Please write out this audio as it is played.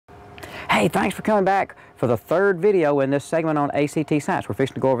Hey, thanks for coming back for the third video in this segment on ACT Science. We're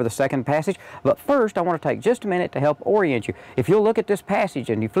fixing to go over the second passage, but first I want to take just a minute to help orient you. If you'll look at this passage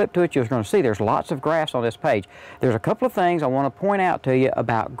and you flip to it, you're going to see there's lots of graphs on this page. There's a couple of things I want to point out to you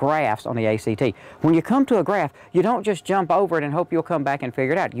about graphs on the ACT. When you come to a graph, you don't just jump over it and hope you'll come back and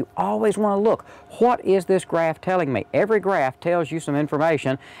figure it out. You always want to look, what is this graph telling me? Every graph tells you some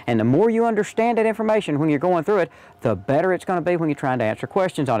information, and the more you understand that information when you're going through it, the better it's going to be when you're trying to answer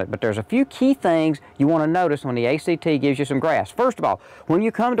questions on it. But there's a few key things you want to notice when the ACT gives you some graphs. First of all, when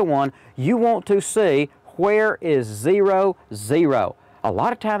you come to one, you want to see where is 0, 0. A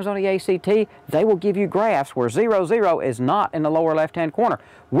lot of times on the ACT, they will give you graphs where 0, 0 is not in the lower left-hand corner.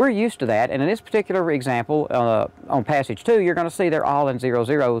 We're used to that, and in this particular example, on passage 2, you're going to see they're all in 0,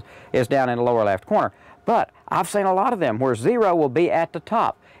 0 is down in the lower left corner. But I've seen a lot of them where 0 will be at the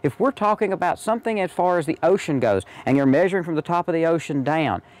top. If we're talking about something as far as the ocean goes, and you're measuring from the top of the ocean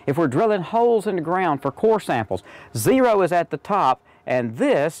down, if we're drilling holes in the ground for core samples, 0 is at the top, and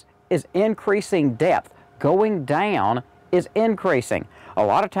this is increasing depth. Going down is increasing. A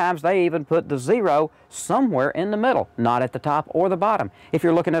lot of times they even put the 0 somewhere in the middle, not at the top or the bottom. If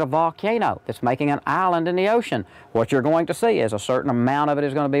you're looking at a volcano that's making an island in the ocean, what you're going to see is a certain amount of it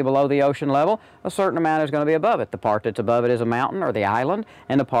is going to be below the ocean level, a certain amount is going to be above it. The part that's above it is a mountain or the island,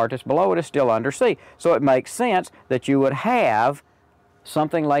 and the part that's below it is still undersea. So it makes sense that you would have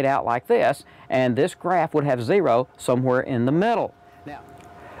something laid out like this, and this graph would have 0 somewhere in the middle. Now,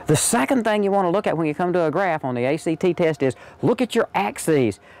 the second thing you want to look at when you come to a graph on the ACT test is look at your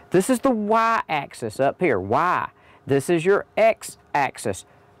axes. This is the y-axis up here, y. This is your x-axis.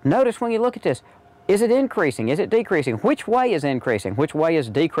 Notice when you look at this, is it increasing? Is it decreasing? Which way is increasing? Which way is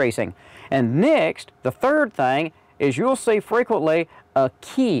decreasing? And next, the third thing is you'll see frequently a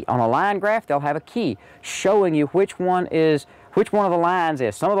key. On a line graph, they'll have a key showing you which one of the lines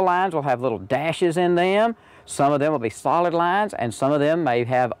is. Some of the lines will have little dashes in them. Some of them will be solid lines, and some of them may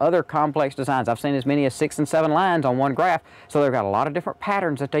have other complex designs. I've seen as many as 6 and 7 lines on one graph, so they've got a lot of different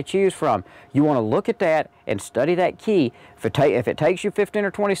patterns that they choose from. You want to look at that and study that key. If it takes you 15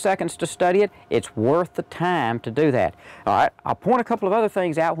 or 20 seconds to study it, it's worth the time to do that. All right, I'll point a couple of other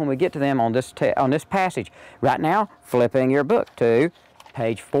things out when we get to them on this passage. Right now, flipping your book to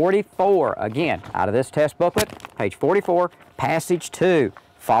page 44. Again, out of this test booklet, page 44, passage 2.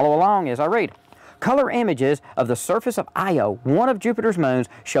 Follow along as I read. Color images of the surface of Io, one of Jupiter's moons,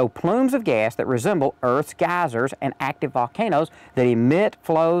 show plumes of gas that resemble Earth's geysers and active volcanoes that emit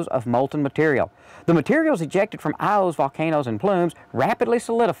flows of molten material. The materials ejected from Io's volcanoes and plumes rapidly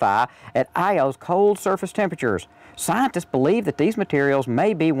solidify at Io's cold surface temperatures. Scientists believe that these materials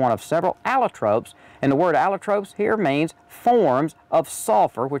may be one of several allotropes, and the word allotropes here means forms of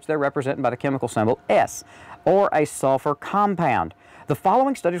sulfur, which they're represented by the chemical symbol S, or a sulfur compound. The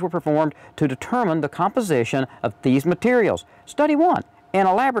following studies were performed to determine the composition of these materials. Study 1. In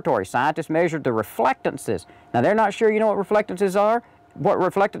a laboratory, scientists measured the reflectances. Now, they're not sure you know what reflectances are, what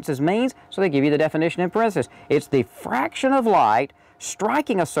reflectances means, so they give you the definition in parentheses. It's the fraction of light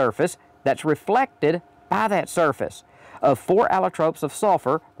striking a surface that's reflected by that surface of 4 allotropes of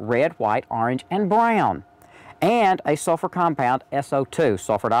sulfur, red, white, orange, and brown, and a sulfur compound, SO2,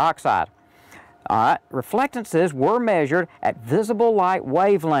 sulfur dioxide. All right, reflectances were measured at visible light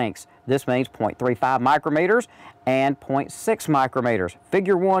wavelengths. This means 0.35 micrometers and 0.6 micrometers.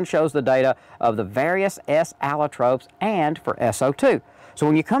 Figure 1 shows the data of the various S allotropes and for SO2. So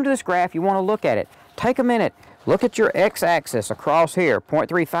when you come to this graph, you want to look at it. Take a minute. Look at your x-axis across here,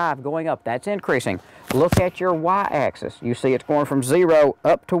 0.35 going up. That's increasing. Look at your y-axis. You see it's going from 0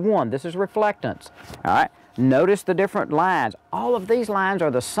 up to 1. This is reflectance. All right. Notice the different lines. All of these lines are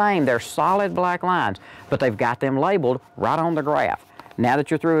the same. They're solid black lines, but they've got them labeled right on the graph. Now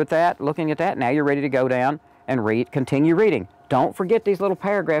that you're through with that, looking at that, now you're ready to go down and continue reading. Don't forget these little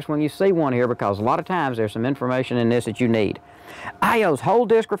paragraphs when you see one here, because a lot of times there's some information in this that you need. Io's whole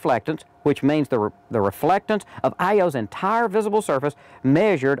disk reflectance, which means the reflectance of Io's entire visible surface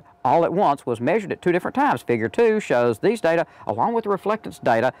measured all at once, was measured at 2 different times. Figure 2 shows these data along with the reflectance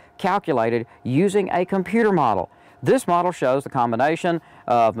data calculated using a computer model. This model shows the combination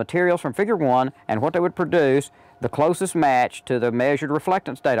of materials from Figure 1 and what they would produce the closest match to the measured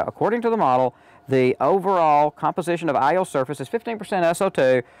reflectance data. According to the model, the overall composition of Io's surface is 15%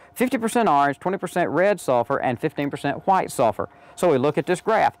 SO2, 50% orange, 20% red sulfur, and 15% white sulfur. So we look at this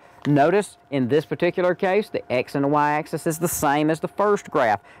graph. Notice in this particular case, the x and the y-axis is the same as the first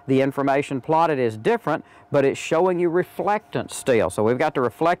graph. The information plotted is different, but it's showing you reflectance still. So we've got the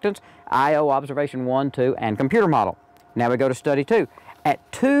reflectance, Io, observation 1, 2, and computer model. Now we go to study 2.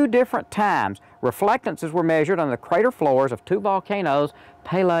 At two different times, reflectances were measured on the crater floors of two volcanoes,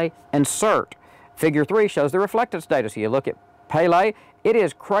 Pelée and Sirte. Figure 3 shows the reflectance data. So you look at Pelée, it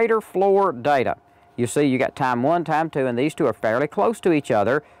is crater floor data. You see you got time 1, time 2, and these two are fairly close to each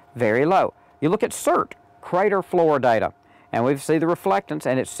other, very low. You look at Sirte, crater floor data, and we see the reflectance,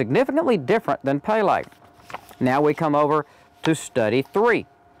 and it's significantly different than Pelée. Now we come over to study 3.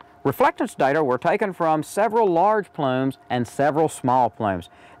 Reflectance data were taken from several large plumes and several small plumes.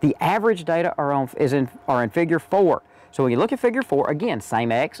 The average data are in figure 4. So when you look at figure 4, again,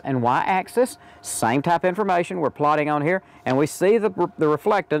 same X and Y axis, same type information we're plotting on here, and we see the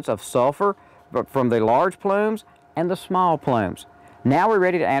reflectance of sulfur from the large plumes and the small plumes. Now we're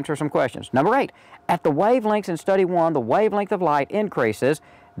ready to answer some questions. Number 8, at the wavelengths in study 1, the wavelength of light increases.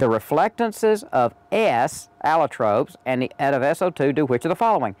 The reflectances of S allotropes and the of SO2 do which of the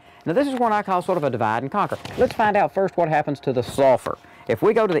following? Now this is what I call sort of a divide and conquer. Let's find out first what happens to the sulfur. If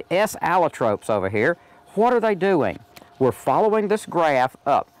we go to the S allotropes over here, what are they doing? We're following this graph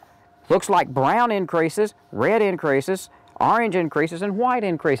up. Looks like brown increases, red increases, orange increases, and white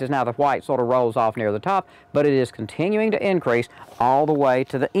increases. Now the white sort of rolls off near the top, but it is continuing to increase all the way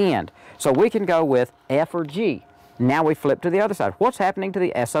to the end. So we can go with F or G. Now we flip to the other side. What's happening to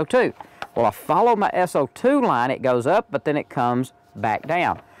the SO2? Well, I follow my SO2 line. It goes up, but then it comes back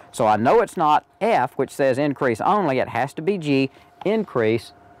down. So I know it's not F, which says increase only. It has to be G,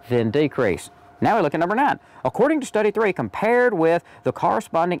 increase, then decrease. Now we look at number 9. According to study 3, compared with the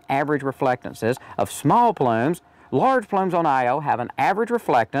corresponding average reflectances of small plumes, large plumes on Io have an average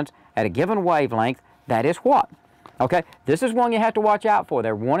reflectance at a given wavelength. That is what? Okay, this is one you have to watch out for.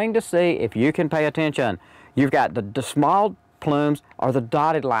 They're wanting to see if you can pay attention. You've got the small plumes are the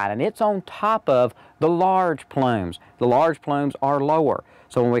dotted line, and it's on top of the large plumes. The large plumes are lower.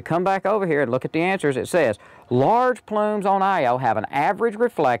 So when we come back over here and look at the answers, it says large plumes on Io have an average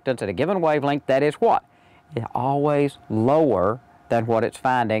reflectance at a given wavelength. That is what? It's always lower than what it's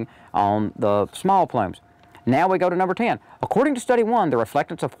finding on the small plumes. Now we go to number 10. According to study 1, the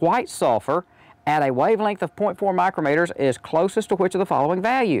reflectance of white sulfur at a wavelength of 0.4 micrometers is closest to which of the following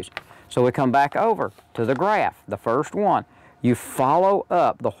values? So we come back over to the graph, the first one. You follow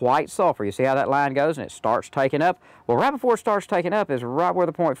up the white sulfur. You see how that line goes and it starts taking up? Well, right before it starts taking up is right where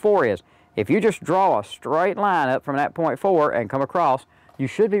the 0.4 is. If you just draw a straight line up from that 0.4 and come across, you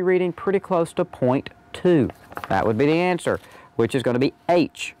should be reading pretty close to 0.2. That would be the answer, which is going to be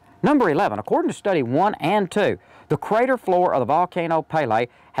H. Number 11, according to study 1 and 2, the crater floor of the volcano Pelée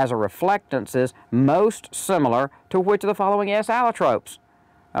has a reflectances most similar to which of the following S allotropes?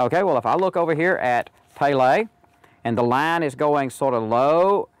 Okay, well, if I look over here at Pelée, and the line is going sort of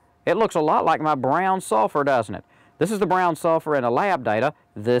low, it looks a lot like my brown sulfur, doesn't it? This is the brown sulfur in the lab data.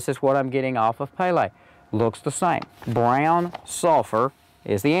 This is what I'm getting off of Pelée. Looks the same. Brown sulfur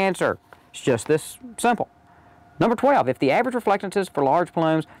is the answer. It's just this simple. Number 12, if the average reflectances for large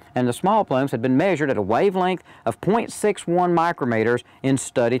plumes and the small plumes had been measured at a wavelength of 0.61 micrometers in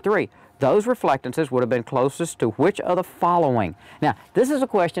study 3, those reflectances would have been closest to which of the following? Now, this is a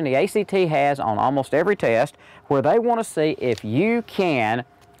question the ACT has on almost every test where they want to see if you can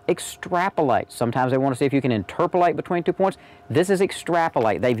extrapolate. Sometimes they want to see if you can interpolate between 2 points. This is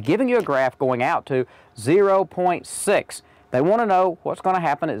extrapolate. They've given you a graph going out to 0.6. They want to know what's going to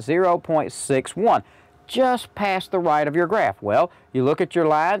happen at 0.61. Just past the right of your graph. Well, you look at your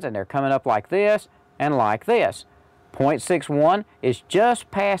lines and they're coming up like this and like this. 0.61 is just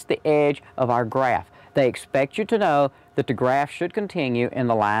past the edge of our graph. They expect you to know that the graph should continue in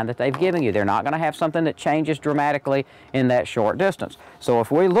the line that they've given you. They're not going to have something that changes dramatically in that short distance. So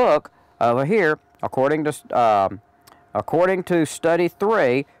if we look over here, according to study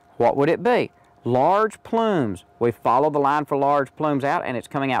 3, what would it be? Large plumes. We follow the line for large plumes out, and it's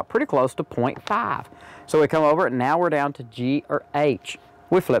coming out pretty close to 0.5. So we come over, and now we're down to G or H.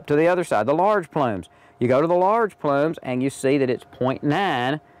 We flip to the other side, the large plumes. You go to the large plumes, and you see that it's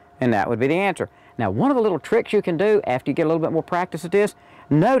 0.9, and that would be the answer. Now, one of the little tricks you can do after you get a little bit more practice at this,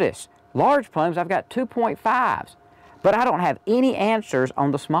 notice, large plumes, I've got 2.5s, but I don't have any answers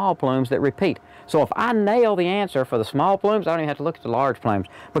on the small plumes that repeat. So if I nail the answer for the small plumes, I don't even have to look at the large plumes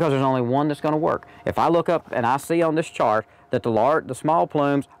because there's only one that's going to work. If I look up and I see on this chart that the small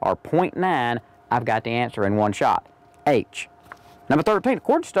plumes are 0.9, I've got the answer in one shot, H. Number 13,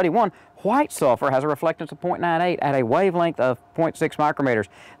 according to study 1, white sulfur has a reflectance of 0.98 at a wavelength of 0.6 micrometers.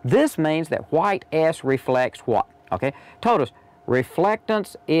 This means that white S reflects what? Okay, told us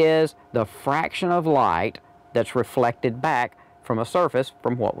reflectance is the fraction of light that's reflected back from a surface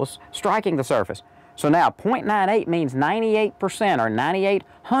from what was striking the surface. So now 0.98 means 98% or 98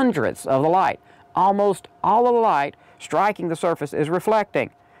 hundredths of the light. Almost all of the light striking the surface is reflecting.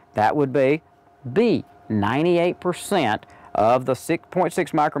 That would be B, 98% of the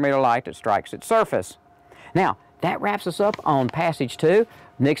 6.6 micrometer light that strikes its surface. Now, that wraps us up on passage 2.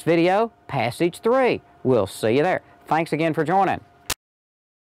 Next video, passage 3. We'll see you there. Thanks again for joining.